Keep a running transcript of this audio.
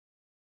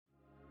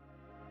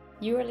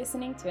You are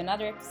listening to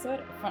another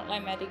episode of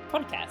Frontline Medic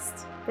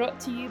podcast,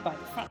 brought to you by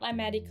the Frontline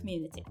Medic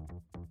community.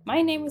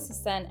 My name is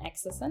Susanne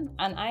Axelsson,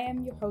 and I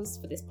am your host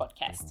for this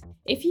podcast.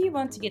 If you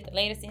want to get the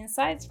latest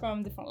insights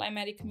from the Frontline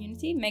Medic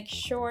community, make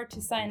sure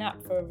to sign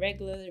up for a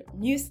regular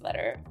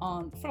newsletter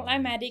on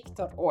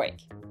frontlinemedic.org.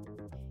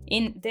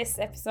 In this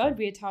episode,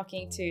 we are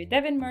talking to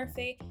Devin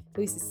Murphy,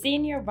 who is the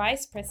Senior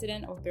Vice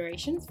President of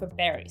Operations for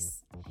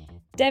Barry's.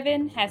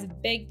 Devin has a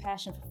big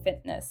passion for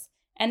fitness,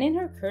 and in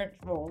her current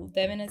role,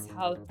 Devin has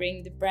helped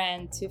bring the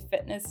brand to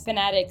fitness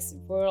fanatics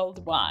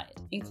worldwide,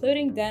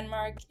 including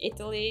Denmark,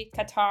 Italy,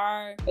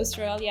 Qatar,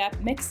 Australia,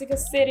 Mexico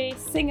City,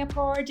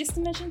 Singapore, just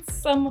to mention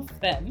some of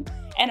them,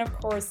 and of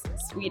course,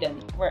 Sweden,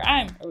 where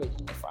I'm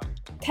originally from.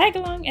 Tag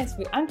along as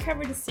we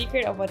uncover the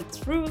secret of what it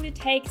truly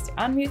takes to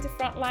unmute the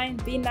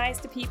frontline, be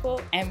nice to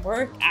people, and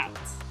work out.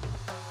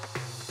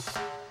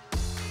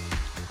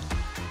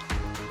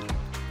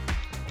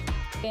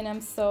 And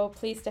I'm so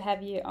pleased to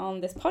have you on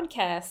this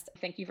podcast.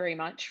 Thank you very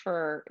much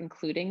for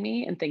including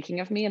me and thinking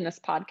of me in this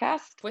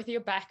podcast. With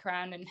your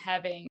background and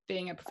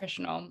being a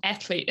professional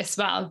athlete as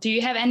well, do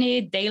you have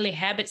any daily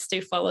habits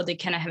to follow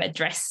that kind of have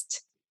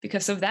addressed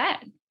because of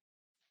that?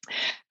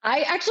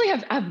 I actually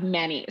have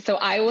many. So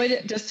I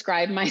would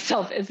describe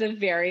myself as a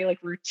very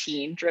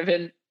routine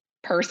driven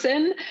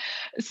person.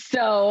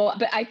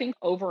 But I think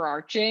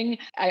overarching,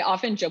 I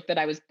often joke that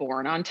I was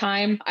born on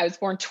time. I was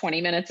born 20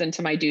 minutes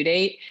into my due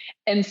date.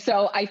 And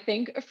so I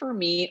think for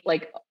me,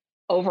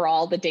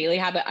 overall, the daily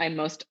habit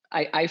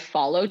I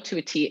follow to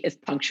a T is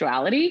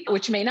punctuality,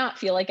 which may not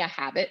feel like a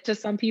habit to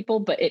some people,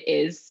 but it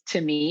is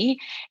to me.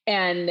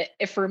 And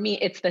for me,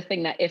 it's the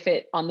thing that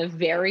on the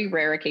very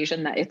rare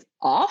occasion that it's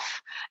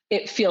off,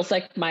 it feels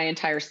like my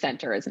entire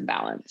center is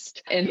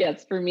imbalanced. And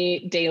yes, for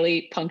me,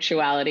 daily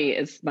punctuality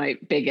is my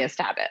biggest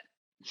habit.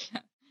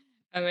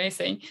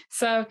 Amazing.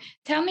 So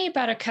tell me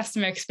about a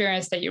customer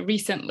experience that you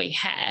recently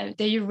had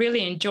that you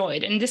really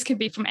enjoyed. And this could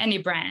be from any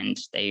brand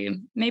that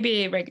you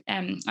maybe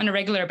on a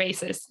regular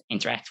basis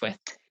interact with.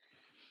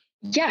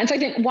 Yeah. And so I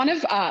think one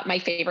of my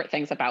favorite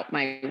things about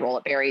my role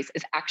at Barry's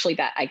is actually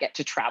that I get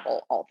to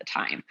travel all the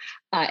time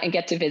and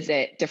get to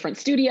visit different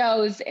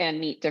studios and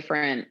meet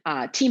different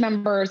team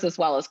members as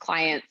well as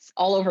clients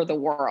all over the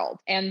world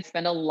and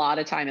spend a lot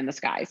of time in the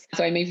skies.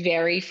 So I'm a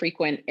very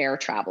frequent air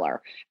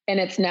traveler. And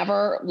it's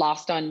never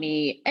lost on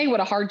me, what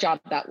a hard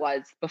job that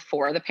was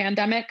before the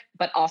pandemic,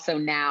 but also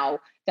now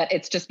that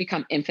it's just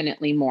become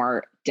infinitely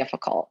more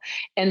difficult.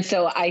 And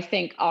so I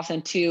think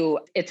often too,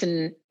 it's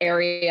an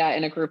area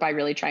in a group I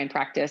really try and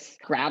practice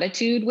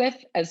gratitude with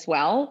as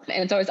well.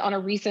 And so I was on a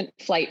recent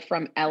flight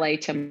from LA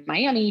to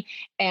Miami,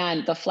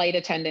 and the flight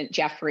attendant,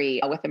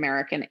 Jeffrey, with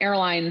American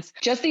Airlines,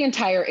 just the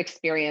entire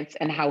experience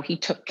and how he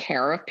took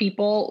care of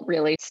people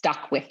really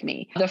stuck with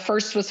me. The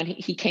first was when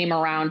he came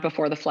around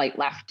before the flight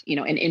left,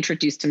 and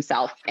introduced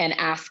himself and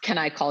asked, "Can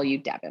I call you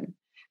Devin?"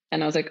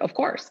 And I was like, "Of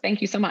course.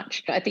 Thank you so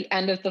much." At the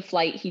end of the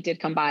flight, he did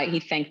come by. He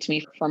thanked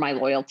me for my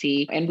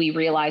loyalty. And we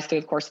realized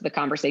through the course of the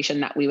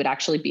conversation that we would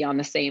actually be on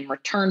the same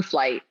return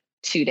flight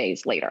 2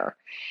 days later.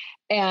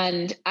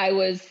 And I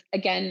was,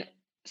 again,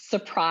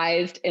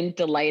 surprised and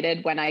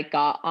delighted when I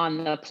got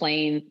on the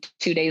plane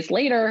 2 days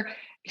later.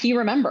 He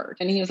remembered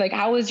and he was like,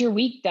 "How was your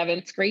week, Devin?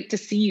 It's great to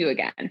see you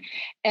again."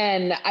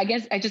 And I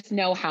guess I just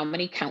know how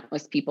many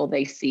countless people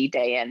they see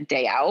day in,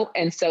 day out.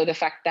 And so the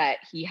fact that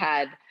he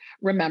had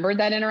remembered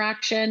that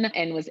interaction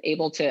and was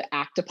able to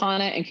act upon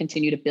it and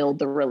continue to build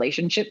the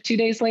relationship 2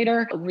 days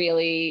later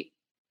really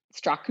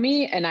struck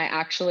me. And I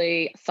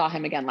actually saw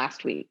him again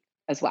last week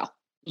as well.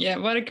 Yeah,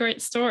 what a great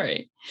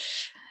story.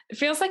 It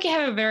feels like you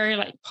have a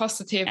very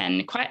positive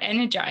and quite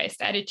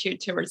energized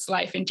attitude towards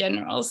life in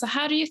general. So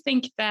how do you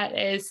think that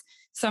is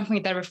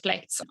something that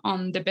reflects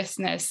on the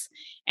business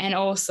and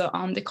also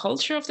on the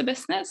culture of the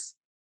business?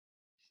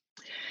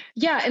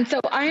 Yeah. And so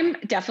I'm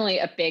definitely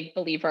a big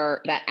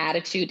believer that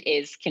attitude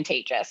is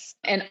contagious,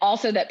 and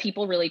also that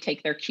people really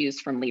take their cues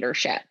from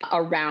leadership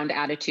around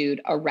attitude,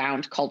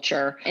 around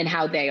culture, and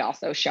how they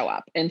also show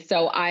up. And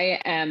so I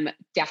am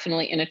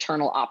definitely an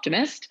eternal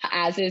optimist,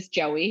 as is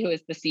Joey, who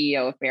is the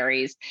CEO of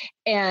Barry's.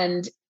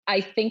 And I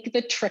think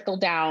the trickle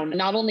down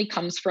not only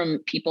comes from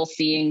people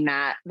seeing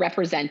that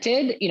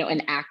represented,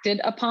 and acted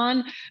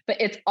upon, but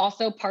it's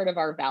also part of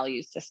our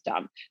value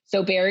system.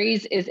 So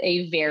Barry's is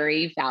a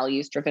very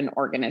values-driven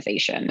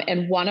organization.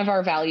 And one of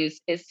our values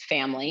is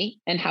family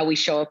and how we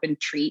show up and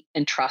treat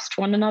and trust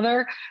one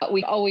another. But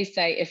we always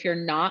say, if you're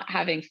not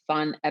having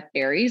fun at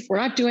Barry's, we're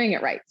not doing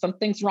it right.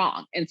 Something's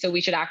wrong. And so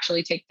we should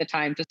actually take the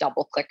time to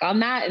double click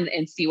on that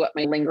and see what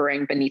may be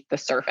lingering beneath the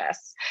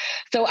surface.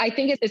 So I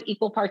think it's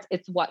equal parts.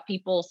 It's what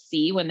people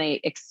see when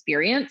they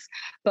experience,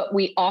 but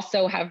we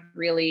also have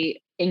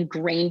really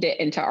ingrained it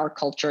into our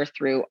culture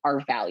through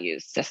our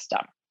values system.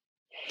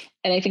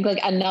 And I think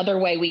another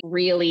way we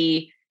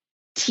really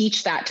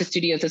teach that to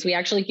studios is we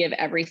actually give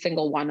every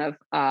single one of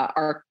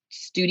our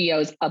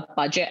studios a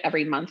budget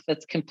every month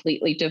that's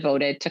completely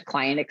devoted to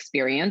client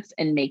experience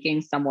and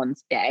making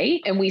someone's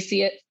day. And we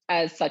see it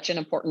as such an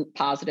important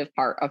positive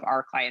part of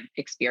our client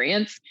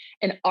experience.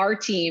 And our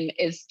team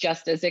is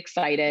just as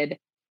excited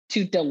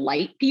to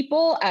delight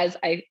people as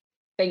I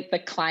think the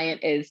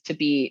client is to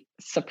be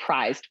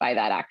surprised by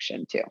that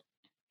action too.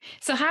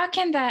 So how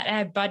can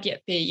that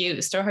budget be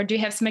used? Or do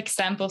you have some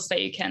examples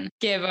that you can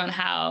give on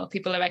how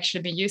people have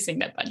actually been using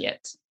that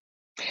budget?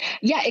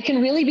 Yeah, it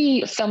can really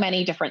be so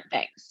many different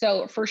things.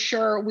 So for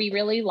sure, we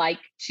really like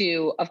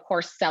to, of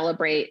course,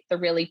 celebrate the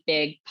really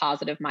big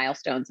positive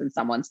milestones in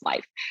someone's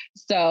life.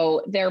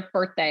 So their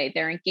birthday,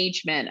 their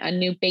engagement, a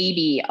new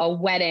baby, a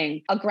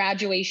wedding, a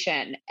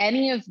graduation,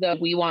 any of them,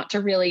 we want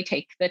to really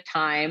take the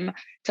time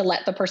to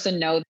let the person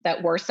know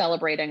that we're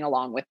celebrating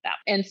along with them.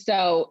 And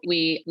so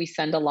we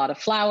send a lot of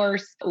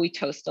flowers, we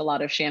toast a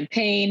lot of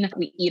champagne,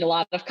 we eat a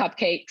lot of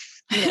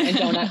cupcakes, and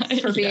donuts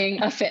for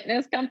being a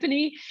fitness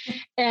company.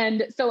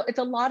 And so it's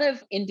a lot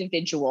of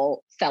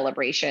individual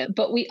celebration,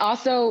 but we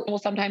also will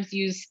sometimes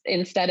use,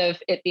 instead of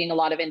it being a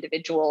lot of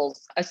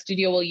individuals, a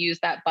studio will use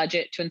that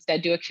budget to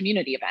instead do a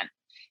community event.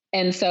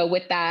 And so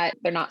with that,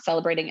 they're not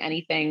celebrating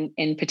anything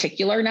in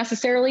particular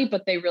necessarily,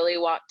 but they really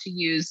want to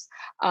use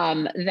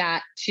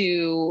that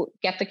to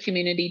get the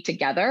community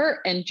together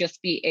and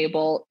just be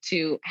able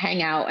to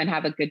hang out and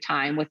have a good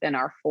time within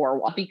our four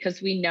walls,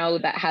 because we know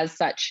that has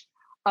such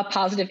a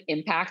positive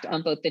impact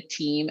on both the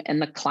team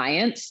and the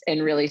clients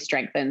and really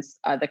strengthens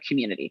the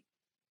community.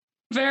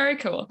 Very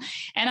cool.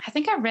 And I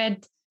think I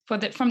read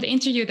from the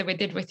interview that we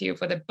did with you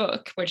for the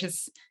book, which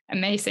is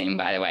amazing,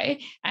 by the way,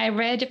 I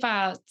read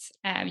about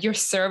your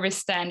service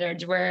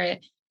standards where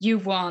you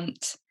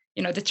want,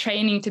 the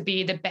training to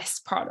be the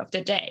best part of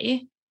the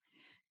day,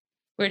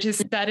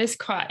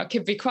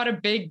 could be quite a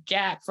big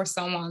gap for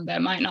someone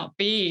that might not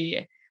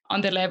be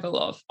on the level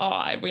of,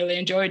 I really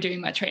enjoy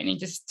doing my training,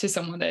 just to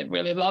someone that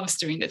really loves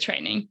doing the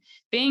training.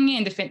 Being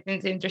in the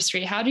fitness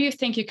industry, how do you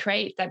think you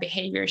create that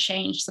behavior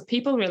change so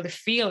people really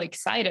feel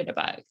excited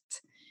about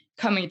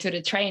coming to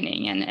the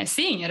training and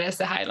seeing it as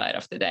the highlight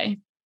of the day?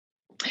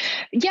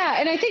 Yeah.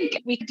 And I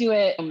think we could do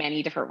it in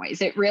many different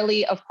ways. It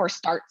really, of course,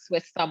 starts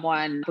with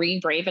someone being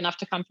brave enough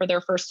to come for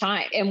their first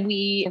time. And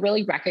we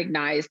really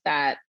recognize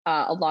that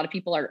a lot of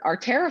people are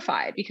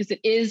terrified because it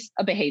is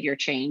a behavior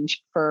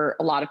change for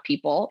a lot of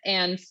people.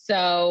 And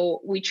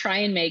so we try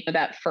and make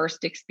that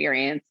first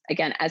experience,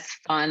 again, as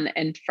fun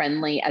and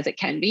friendly as it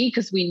can be,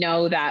 because we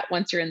know that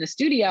once you're in the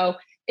studio,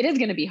 it is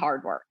going to be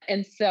hard work.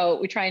 And so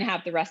we try and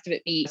have the rest of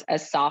it be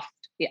as soft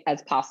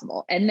as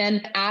possible. And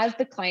then as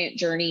the client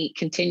journey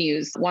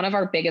continues, one of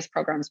our biggest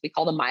programs we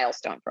call the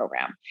Milestone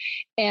Program.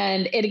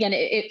 And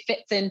it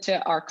fits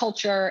into our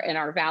culture and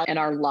our value and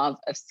our love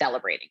of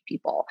celebrating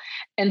people.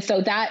 And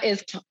so that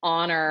is to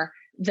honor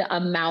the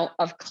amount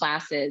of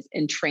classes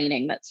and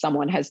training that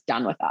someone has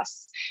done with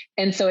us.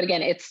 And so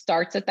again, it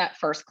starts at that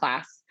first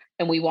class.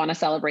 And we want to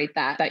celebrate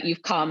that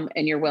you've come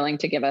and you're willing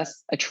to give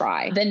us a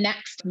try. The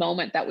next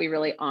moment that we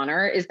really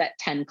honor is that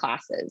 10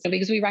 classes,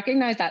 because we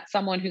recognize that's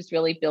someone who's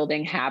really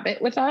building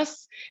habit with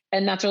us.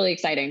 And that's really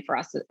exciting for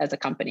us as a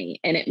company.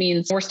 And it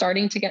means we're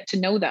starting to get to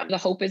know them. The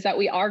hope is that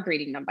we are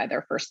greeting them by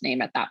their first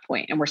name at that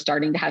point, and we're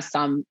starting to have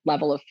some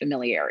level of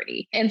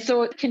familiarity. And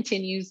so it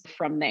continues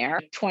from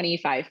there,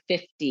 25,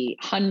 50,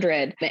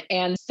 100,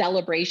 and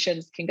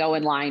celebrations can go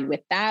in line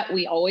with that.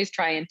 We always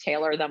try and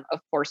tailor them, of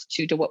course,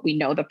 to what we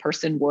know the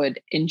person would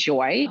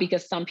enjoy,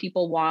 because some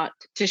people want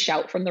to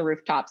shout from the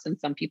rooftops and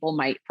some people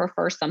might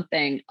prefer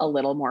something a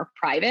little more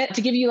private.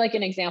 To give you like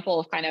an example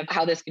of kind of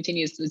how this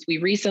continues, is we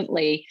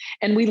recently,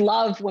 and we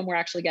love when we're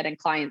actually getting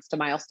clients to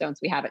milestones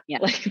we haven't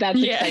yet, like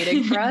that's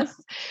exciting for us.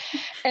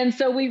 And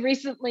so we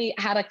recently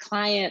had a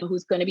client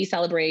who's going to be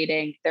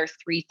celebrating their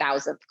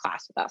 3,000th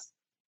class with us,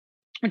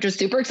 which was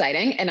super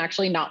exciting and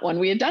actually not one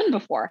we had done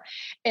before.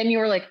 And you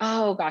were like,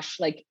 oh gosh,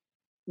 like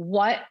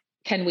what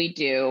can we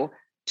do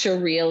to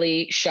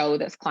really show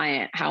this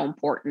client how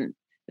important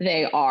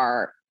they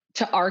are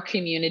to our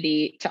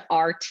community, to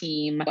our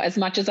team? As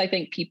much as I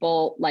think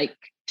people like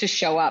to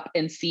show up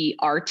and see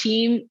our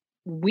team,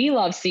 we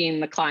love seeing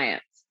the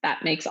clients.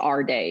 That makes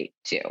our day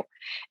too.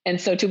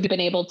 And so to have been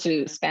able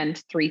to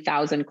spend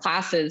 3,000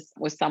 classes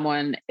with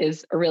someone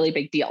is a really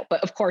big deal.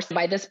 But of course,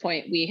 by this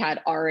point, we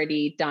had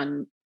already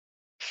done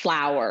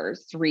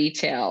flowers,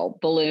 retail,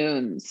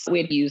 balloons.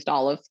 We had used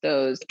all of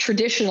those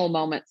traditional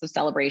moments of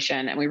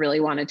celebration, and we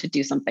really wanted to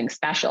do something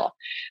special.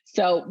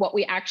 So what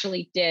we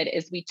actually did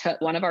is we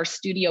took one of our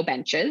studio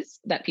benches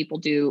that people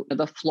do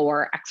the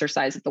floor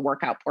exercise of the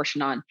workout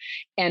portion on,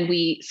 and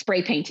we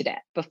spray painted it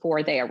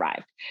before they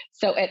arrived.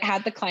 So it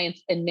had the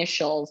client's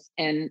initials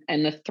and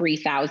the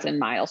 3,000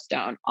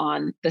 milestone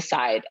on the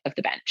side of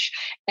the bench.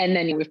 And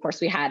then, of course,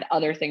 we had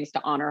other things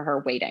to honor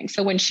her waiting.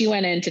 So when she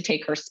went in to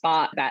take her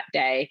spot that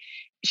day,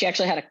 she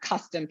actually had a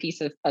custom piece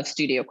of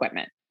studio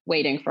equipment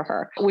waiting for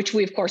her, which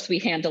we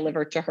hand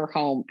delivered to her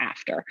home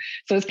after.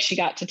 So she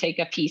got to take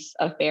a piece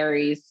of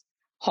Barry's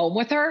home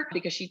with her,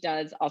 because she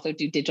does also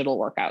do digital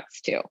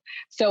workouts too.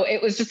 So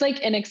it was just like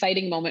an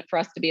exciting moment for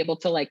us to be able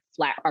to like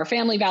flat our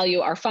family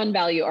value, our fun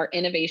value, our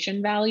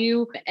innovation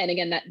value. And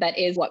again, that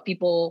is what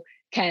people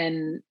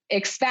can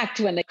expect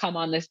when they come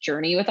on this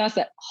journey with us,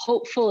 that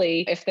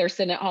hopefully if they're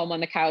sitting at home on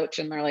the couch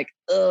and they're like,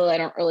 oh, I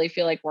don't really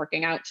feel like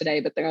working out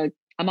today, but they're like,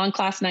 I'm on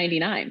class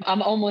 99.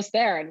 I'm almost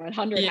there. And when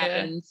 100 Yeah.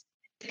 happens,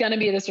 it's going to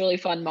be this really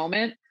fun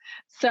moment.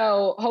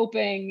 So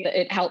hoping that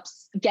it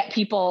helps get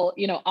people,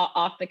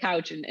 off the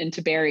couch and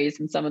into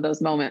Barry's in some of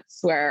those moments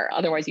where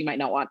otherwise you might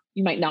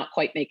not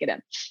quite make it in.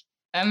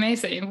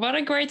 Amazing. What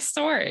a great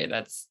story.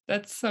 That's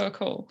so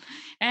cool.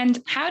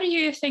 And how do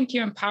you think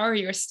you empower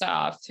your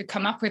staff to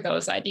come up with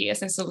those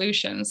ideas and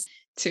solutions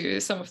to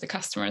some of the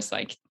customers,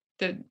 like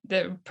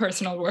the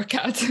personal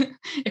workout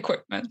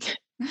equipment?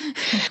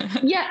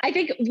 Yeah, I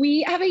think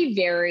we have a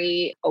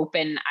very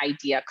open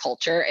idea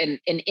culture, and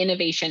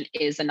innovation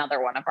is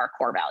another one of our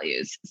core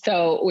values.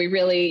 So we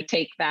really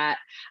take that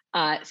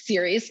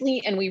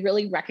seriously, and we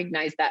really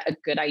recognize that a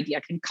good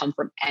idea can come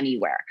from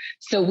anywhere.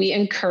 So we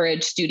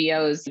encourage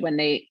studios when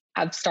they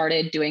have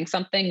started doing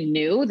something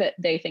new that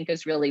they think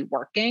is really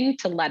working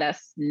to let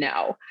us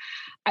know.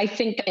 I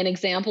think an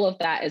example of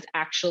that is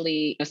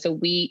actually, so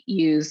we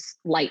use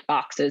light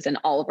boxes in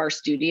all of our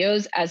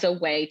studios as a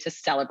way to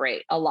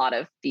celebrate a lot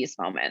of these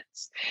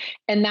moments.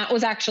 And that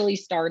was actually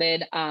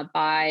started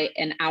by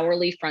an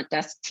hourly front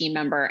desk team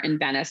member in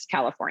Venice,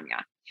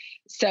 California.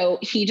 So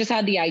he just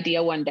had the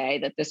idea one day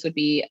that this would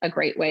be a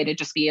great way to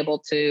just be able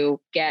to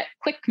get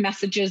quick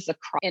messages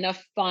across in a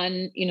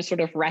fun, sort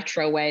of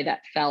retro way that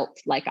felt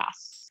like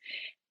us.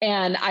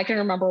 And I can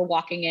remember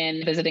walking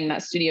in, visiting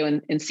that studio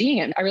and seeing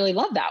it. I really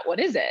love that. What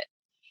is it?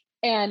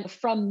 And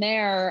from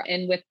there,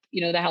 and with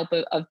the help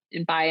of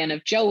and buy-in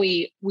of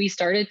Joey, we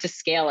started to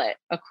scale it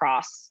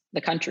across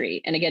the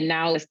country. And again,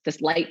 now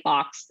this light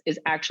box is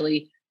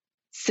actually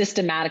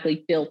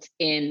systematically built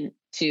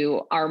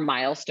into our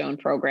milestone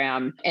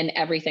program and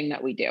everything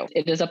that we do.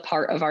 It is a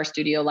part of our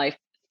studio life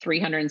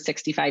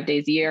 365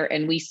 days a year.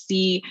 And we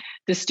see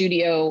the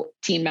studio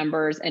team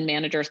members and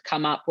managers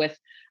come up with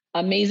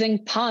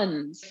amazing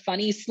puns,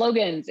 funny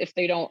slogans. If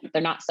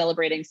they're not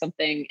celebrating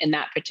something in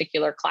that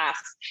particular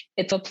class,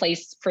 it's a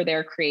place for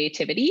their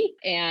creativity.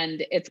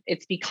 And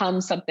it's become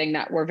something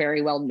that we're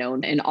very well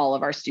known in all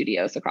of our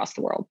studios across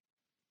the world.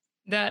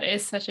 That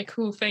is such a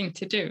cool thing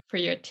to do for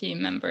your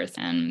team members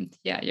and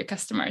your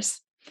customers.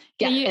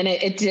 And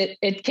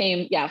it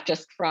came,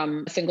 just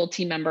from a single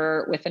team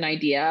member with an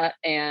idea,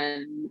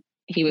 and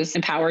he was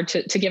empowered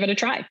to give it a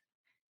try.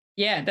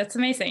 Yeah, that's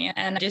amazing.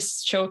 And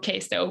just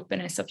showcase the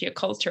openness of your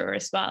culture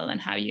as well and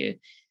how you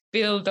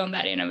build on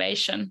that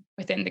innovation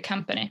within the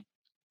company.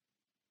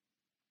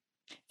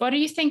 What do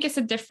you think is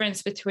the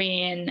difference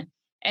between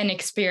an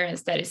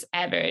experience that is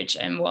average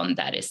and one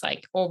that is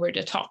like over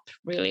the top,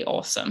 really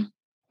awesome?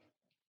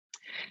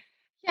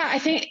 Yeah, I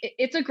think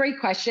it's a great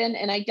question.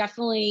 And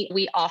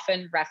we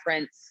often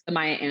reference the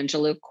Maya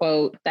Angelou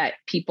quote that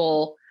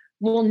people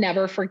will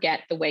never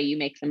forget the way you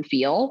make them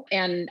feel.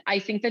 And I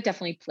think that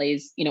definitely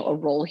plays, a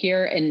role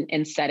here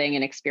in setting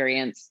an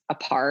experience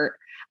apart.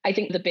 I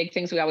think the big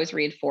things we always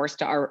reinforce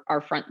to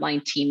our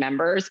frontline team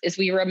members is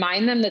we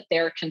remind them that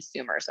they're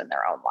consumers in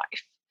their own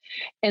life.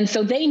 And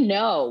so they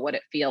know what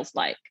it feels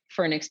like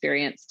for an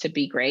experience to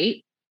be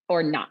great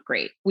or not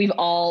great. We've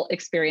all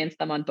experienced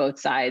them on both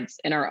sides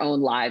in our own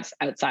lives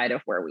outside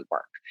of where we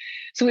work.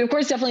 So we, of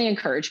course, definitely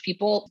encourage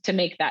people to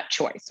make that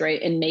choice,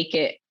 right? And make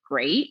it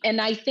great. And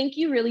I think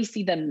you really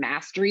see the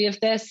mastery of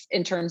this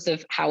in terms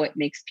of how it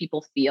makes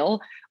people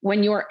feel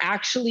when you're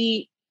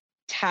actually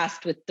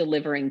tasked with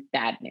delivering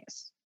bad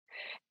news.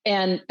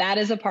 And that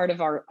is a part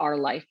of our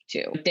life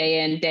too.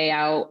 Day in, day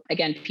out,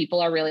 again, people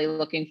are really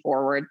looking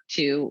forward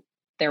to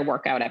their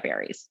workout at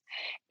Barry's.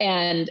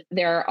 And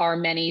there are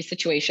many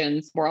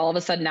situations where all of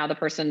a sudden now the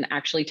person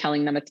actually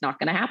telling them it's not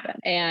going to happen.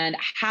 And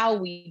how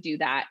we do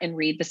that and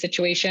read the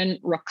situation,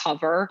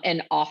 recover,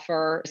 and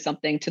offer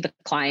something to the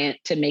client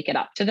to make it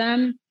up to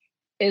them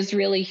is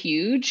really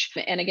huge.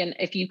 And again,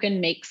 if you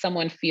can make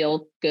someone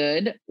feel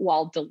good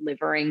while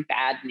delivering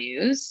bad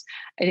news,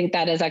 I think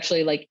that is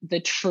actually like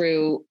the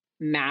true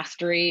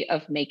mastery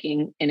of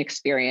making an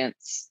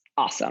experience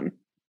awesome.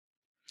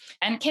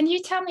 And can you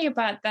tell me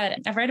about that?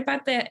 I read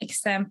about the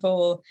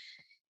example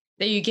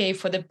that you gave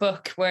for the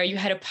book where you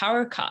had a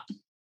power cut.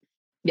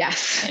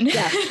 Yes.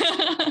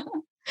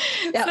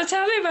 So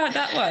tell me about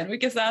that one,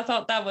 because I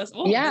thought that was,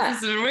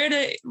 this is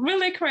really,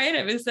 really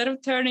creative. Instead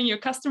of turning your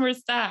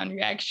customers down, you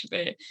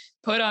actually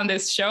put on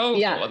this show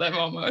for them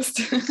almost.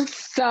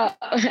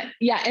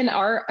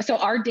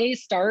 Our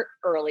days start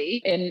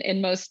early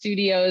in most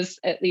studios,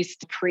 at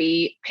least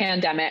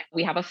pre-pandemic.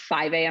 We have a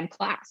 5 a.m.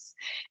 class.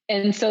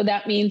 And so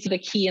that means the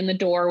key in the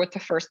door with the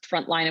first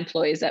frontline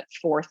employees at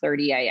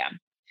 4:30 a.m.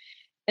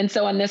 And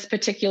so on this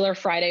particular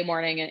Friday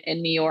morning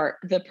in New York,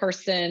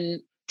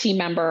 the team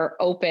member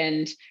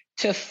opened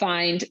to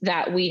find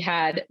that we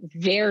had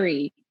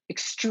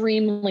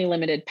extremely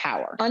limited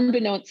power.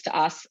 Unbeknownst to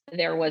us,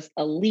 there was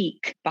a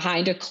leak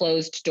behind a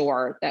closed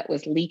door that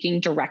was leaking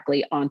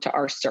directly onto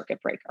our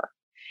circuit breaker.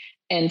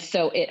 And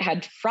so it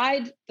had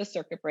fried the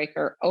circuit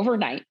breaker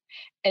overnight.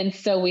 And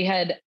so we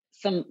had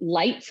some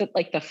lights at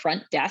like the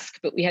front desk,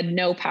 but we had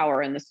no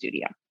power in the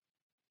studio.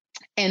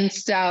 And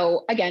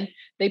so again,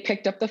 they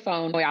picked up the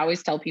phone. We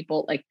always tell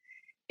people, like,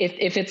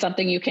 If it's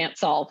something you can't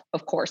solve,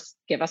 of course,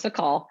 give us a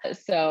call.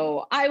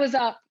 So I was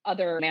up,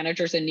 other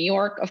managers in New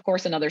York, of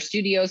course, and other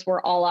studios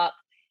were all up.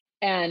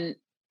 And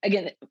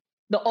again,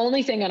 the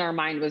only thing on our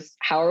mind was,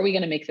 how are we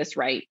going to make this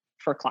right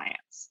for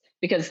clients?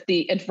 Because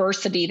the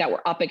adversity that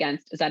we're up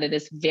against is that it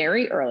is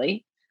very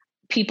early.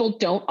 People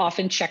don't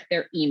often check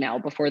their email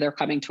before they're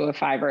coming to a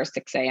 5 or a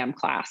 6 a.m.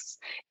 class.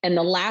 And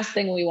the last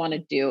thing we want to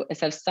do is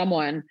have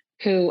someone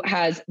who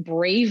has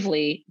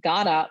bravely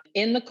got up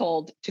in the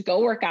cold to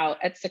go work out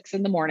at 6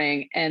 in the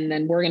morning, and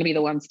then we're going to be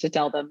the ones to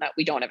tell them that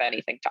we don't have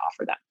anything to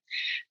offer them.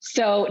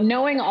 So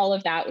knowing all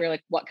of that, we were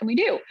like, what can we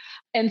do?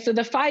 And so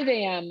the 5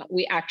 a.m.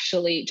 we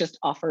actually just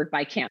offered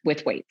by camp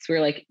with weights. We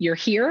were like, you're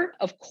here.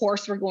 Of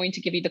course, we're going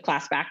to give you the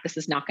class back. This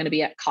is not going to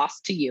be at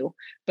cost to you,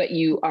 but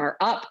you are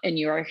up and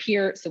you are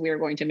here. So we are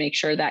going to make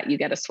sure that you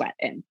get a sweat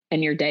in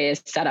and your day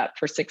is set up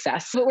for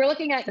success. But we're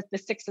looking at the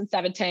 6 and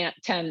 7,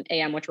 10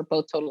 a.m., which were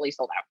both totally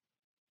sold out.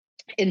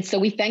 And so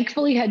we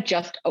thankfully had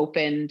just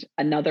opened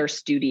another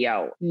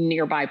studio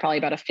nearby, probably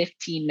about a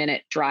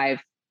 15-minute drive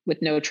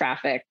with no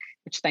traffic,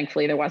 which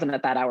thankfully there wasn't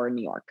at that hour in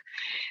New York.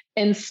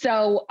 And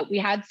so we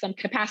had some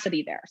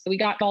capacity there. So we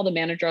got all the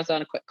managers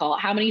on a quick call.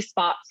 How many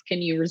spots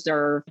can you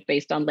reserve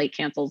based on late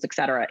cancels, et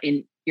cetera,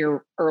 in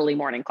your early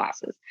morning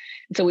classes?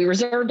 And so we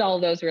reserved all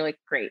of those. We were like,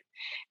 great.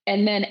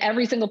 And then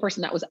every single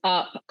person that was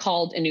up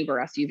called an Uber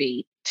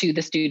SUV to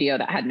the studio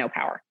that had no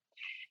power.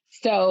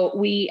 So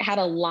we had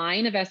a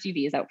line of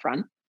SUVs out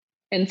front.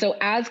 And so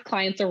as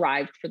clients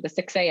arrived for the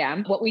 6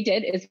 a.m., what we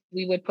did is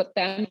we would put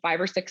them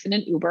 5 or 6 in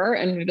an Uber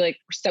and we'd be like,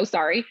 we're so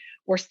sorry.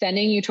 We're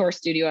sending you to our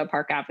studio at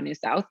Park Avenue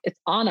South. It's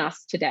on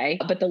us today,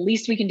 but the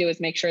least we can do is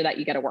make sure that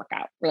you get a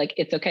workout. We're like,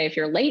 it's okay if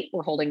you're late.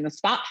 We're holding the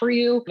spot for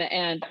you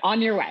and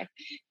on your way.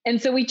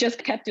 And so we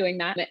just kept doing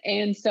that.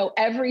 And so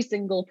every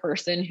single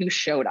person who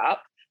showed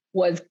up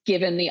was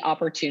given the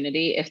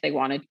opportunity if they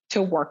wanted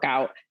to work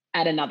out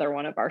at another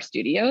one of our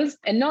studios.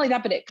 And not only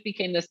that, but it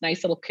became this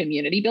nice little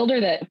community builder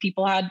that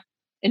people had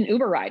an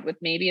Uber ride with.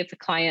 Maybe it's a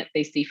client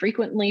they see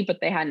frequently, but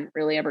they hadn't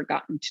really ever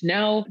gotten to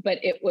know. But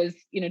it was,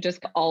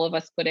 just all of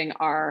us putting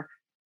our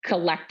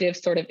collective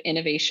sort of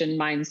innovation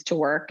minds to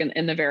work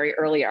in the very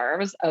early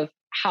hours of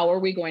how are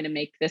we going to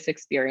make this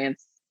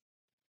experience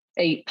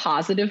a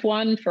positive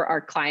one for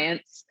our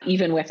clients,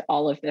 even with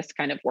all of this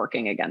kind of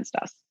working against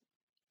us.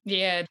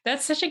 Yeah,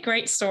 that's such a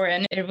great story.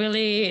 And it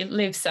really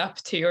lives up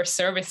to your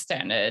service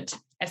standard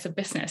as a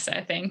business,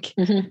 I think.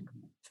 Mm-hmm.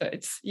 So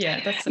that's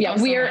an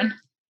awesome one.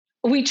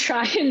 We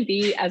try and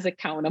be as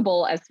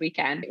accountable as we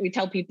can. We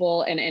tell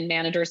people and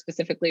managers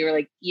specifically, we're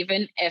like,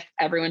 even if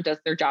everyone does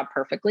their job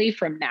perfectly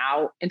from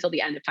now until the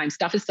end of time,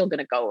 stuff is still going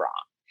to go wrong.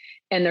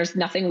 And there's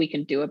nothing we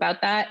can do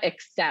about that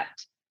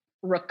except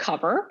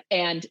recover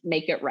and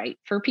make it right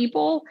for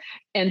people.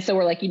 And so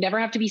we're like, you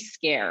never have to be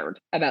scared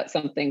about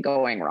something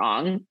going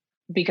wrong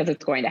because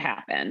it's going to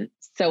happen.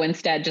 So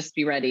instead, just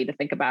be ready to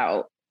think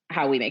about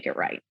how we make it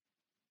right.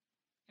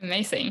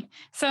 Amazing.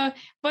 So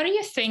what do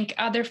you think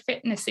other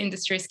fitness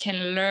industries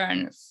can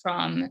learn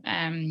from,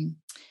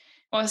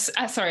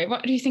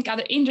 what do you think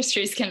other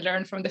industries can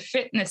learn from the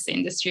fitness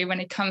industry when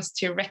it comes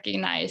to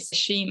recognize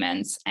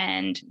achievements?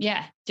 And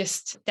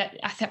just that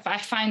I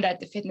find that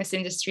the fitness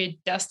industry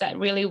does that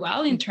really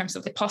well in terms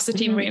of the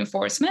positive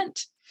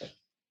reinforcement.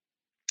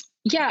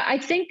 Yeah, I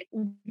think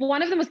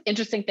one of the most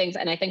interesting things,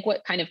 and I think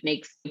what kind of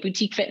makes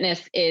boutique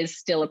fitness is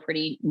still a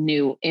pretty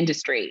new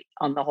industry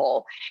on the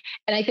whole.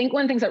 And I think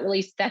one of the things that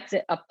really sets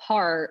it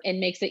apart and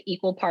makes it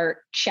equal part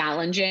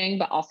challenging,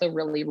 but also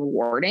really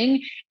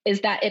rewarding, is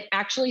that it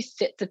actually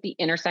sits at the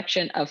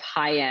intersection of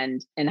high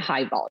end and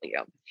high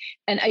volume.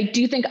 And I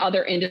do think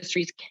other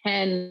industries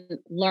can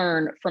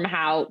learn from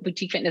how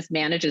boutique fitness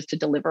manages to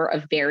deliver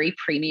a very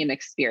premium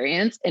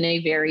experience in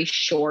a very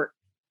short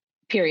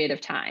period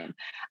of time.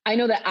 I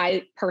know that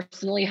I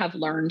personally have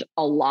learned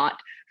a lot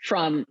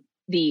from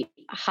the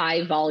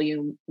high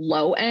volume,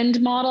 low end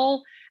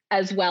model,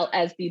 as well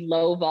as the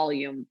low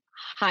volume,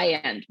 high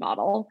end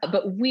model.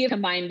 But we have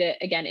combined it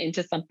again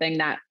into something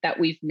that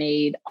we've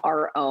made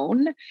our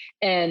own.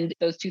 And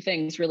those two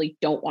things really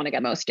don't want to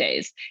get most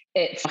days.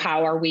 It's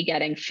how are we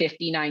getting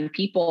 59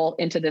 people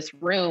into this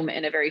room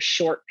in a very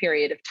short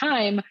period of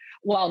time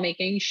while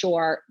making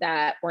sure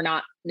that we're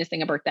not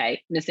missing a birthday,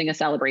 missing a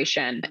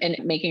celebration, and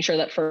making sure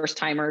that first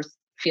timers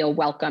feel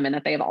welcome and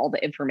that they have all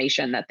the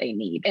information that they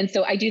need. And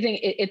so I do think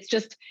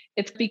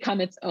it's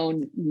become its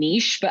own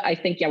niche, but I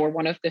think, we're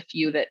one of the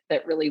few that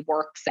really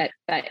works at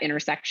that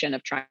intersection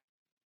of trying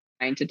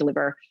to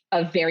deliver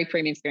a very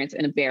premium experience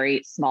in a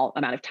very small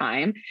amount of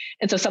time.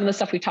 And so some of the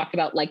stuff we talked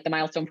about, like the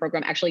milestone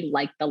program, actually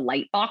like the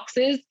light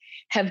boxes,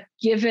 have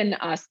given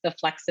us the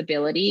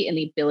flexibility and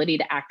the ability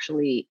to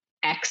actually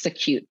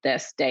execute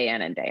this day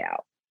in and day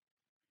out.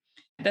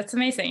 That's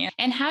amazing.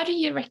 And how do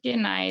you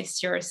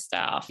recognize your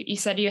staff? You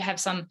said you have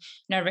some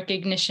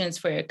recognitions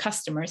for your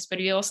customers,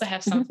 but you also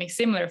have something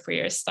similar for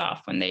your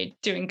staff when they're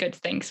doing good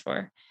things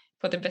for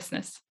the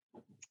business.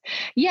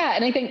 Yeah.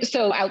 And I think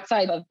so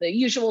outside of the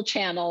usual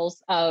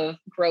channels of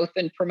growth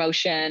and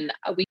promotion,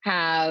 we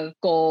have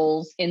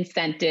goals,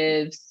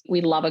 incentives.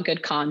 We love a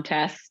good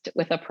contest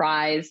with a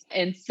prize.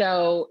 And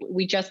so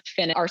we just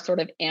finished our sort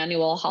of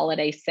annual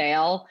holiday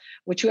sale,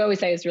 which we always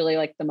say is really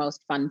like the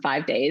most fun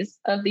 5 days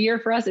of the year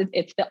for us.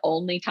 It's the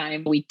only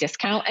time we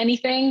discount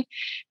anything.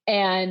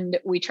 And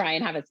we try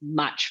and have as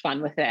much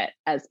fun with it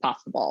as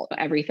possible.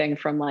 Everything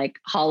from like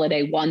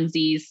holiday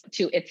onesies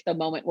to it's the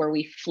moment where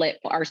we flip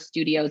our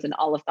studios and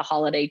all of the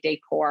holiday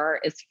decor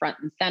is front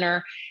and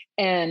center.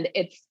 And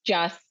it's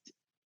just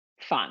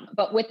fun.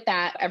 But with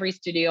that, every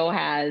studio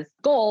has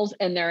goals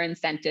and there are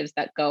incentives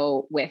that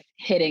go with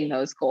hitting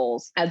those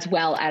goals, as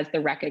well as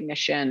the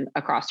recognition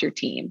across your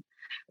team.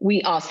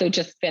 We also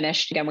just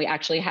finished, again, we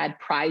actually had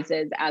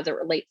prizes as it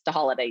relates to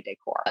holiday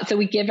decor. So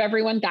we give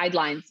everyone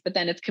guidelines, but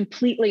then it's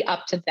completely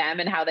up to them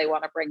and how they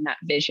want to bring that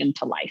vision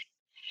to life.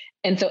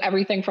 And so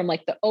everything from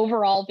like the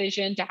overall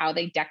vision to how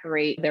they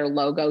decorate their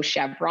logo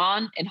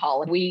chevron in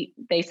holiday,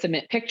 they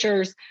submit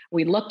pictures.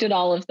 We looked at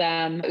all of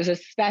them. It was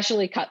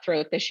especially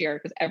cutthroat this year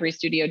because every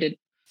studio did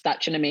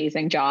such an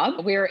amazing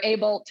job. We were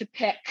able to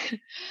pick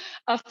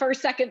a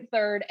first, second,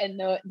 third,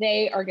 and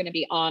they are going to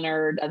be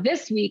honored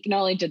this week. Not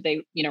only did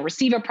they,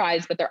 receive a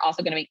prize, but they're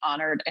also going to be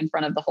honored in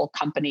front of the whole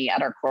company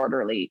at our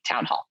quarterly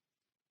town hall.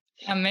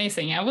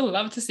 Amazing. I would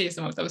love to see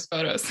some of those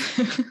photos.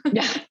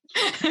 Yeah.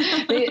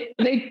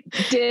 They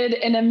did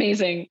an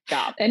amazing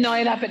job. And not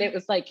only that, but it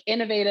was like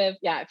innovative.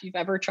 Yeah. If you've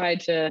ever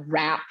tried to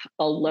wrap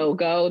a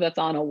logo that's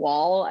on a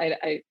wall,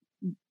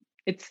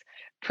 it's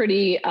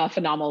pretty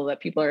phenomenal that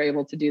people are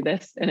able to do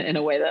this in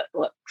a way that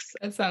looks.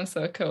 That sounds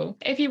so cool.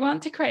 If you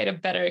want to create a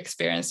better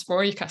experience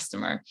for your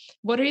customer,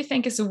 what do you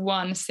think is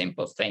one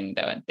simple thing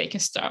that they can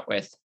start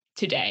with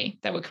today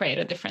that will create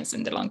a difference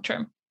in the long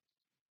term?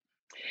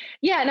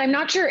 Yeah. And I'm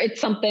not sure it's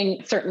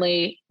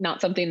certainly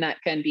not something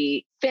that can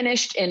be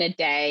finished in a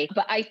day,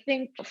 but I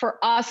think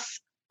for us,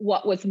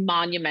 what was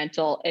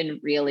monumental in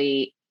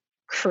really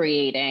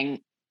creating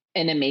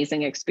an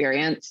amazing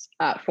experience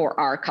for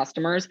our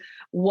customers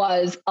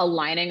was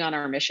aligning on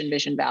our mission,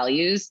 vision,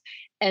 values,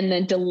 and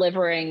then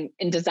delivering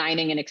and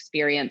designing an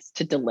experience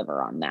to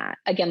deliver on that.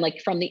 Again, like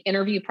from the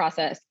interview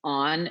process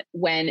on,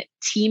 when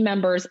team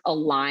members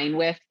align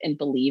with and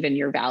believe in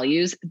your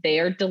values, they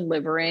are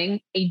delivering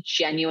a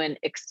genuine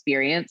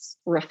experience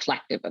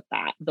reflective of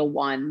that. The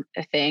one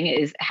thing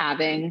is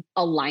having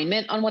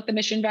alignment on what the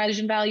mission,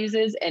 vision, values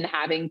is, and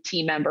having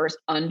team members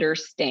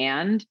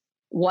understand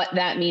what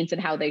that means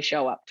and how they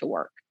show up to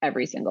work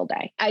every single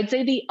day. I'd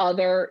say the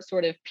other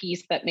sort of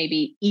piece that may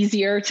be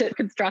easier to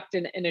construct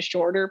in a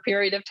shorter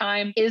period of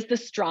time is the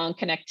strong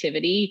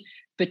connectivity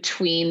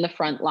between the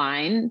front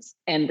lines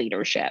and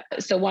leadership.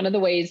 So one of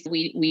the ways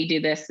we do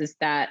this is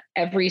that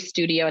every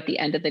studio at the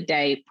end of the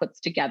day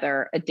puts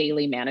together a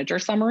daily manager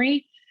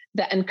summary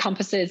that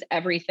encompasses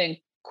everything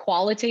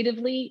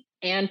qualitatively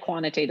and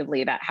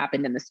quantitatively that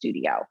happened in the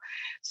studio.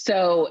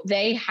 So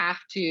they have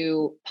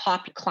to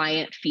pop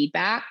client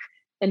feedback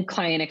and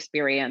client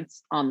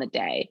experience on the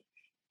day.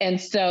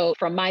 And so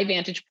from my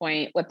vantage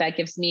point, what that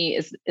gives me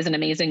is an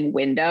amazing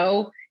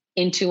window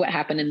into what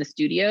happened in the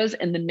studios.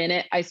 And the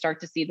minute I start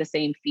to see the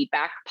same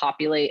feedback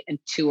populate in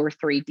 2 or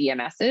 3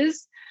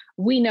 DMSs,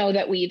 we know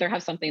that we either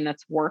have something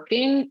that's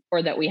working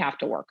or that we have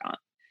to work on.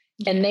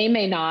 And they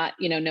may not,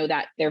 know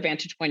that their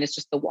vantage point is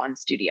just the one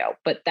studio,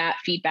 but that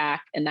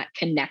feedback and that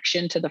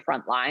connection to the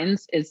front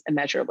lines is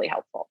immeasurably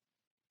helpful.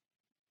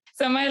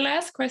 So my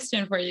last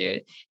question for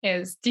you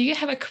is, do you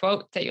have a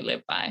quote that you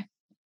live by?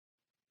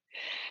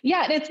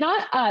 Yeah, and it's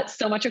not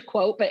so much a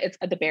quote, but it's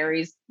the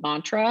Barry's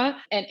mantra,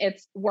 and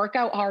it's work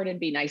out hard and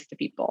be nice to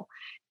people.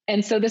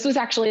 And so this was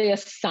actually a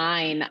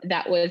sign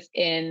that was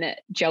in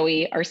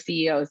Joey, our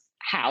CEO's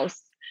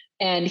house,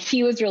 and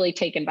he was really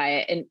taken by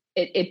it. And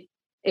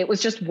it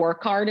was just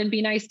work hard and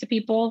be nice to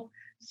people.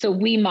 So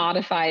we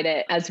modified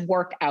it as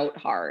work out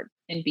hard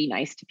and be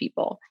nice to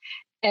people.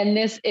 And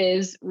this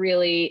is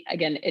really,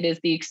 again, it is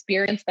the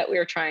experience that we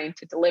are trying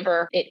to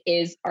deliver. It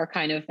is our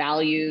kind of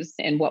values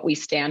and what we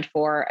stand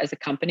for as a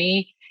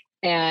company.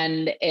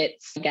 And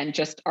it's, again,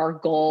 just our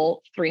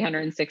goal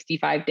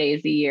 365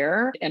 days a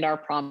year and our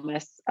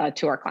promise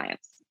to our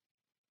clients.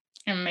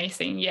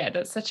 Amazing. Yeah,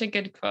 that's such a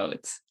good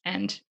quote.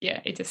 And yeah,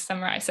 it just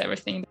summarizes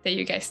everything that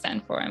you guys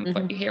stand for and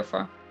what you're here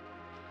for.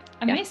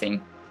 Amazing.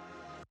 Yeah.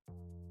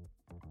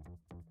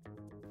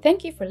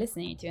 Thank you for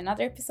listening to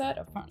another episode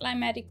of Frontline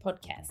Magic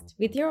Podcast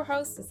with your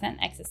host, Susanne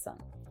Axelsson.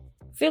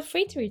 Feel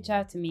free to reach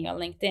out to me on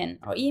LinkedIn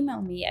or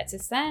email me at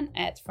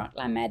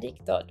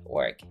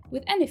susanne@frontlinemagic.org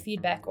with any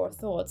feedback or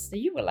thoughts that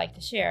you would like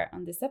to share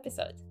on this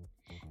episode.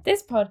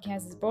 This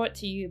podcast is brought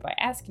to you by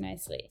Ask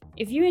Nicely.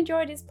 If you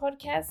enjoy this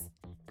podcast,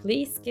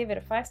 please give it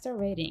a 5-star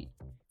rating.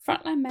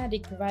 Frontline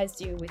Magic provides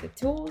you with the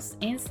tools,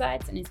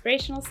 insights, and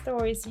inspirational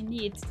stories you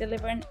need to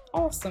deliver an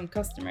awesome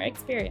customer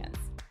experience.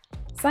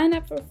 Sign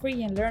up for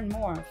free and learn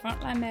more on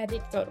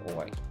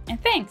frontlinemagic.org. And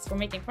thanks for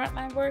making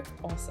Frontline work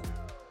awesome.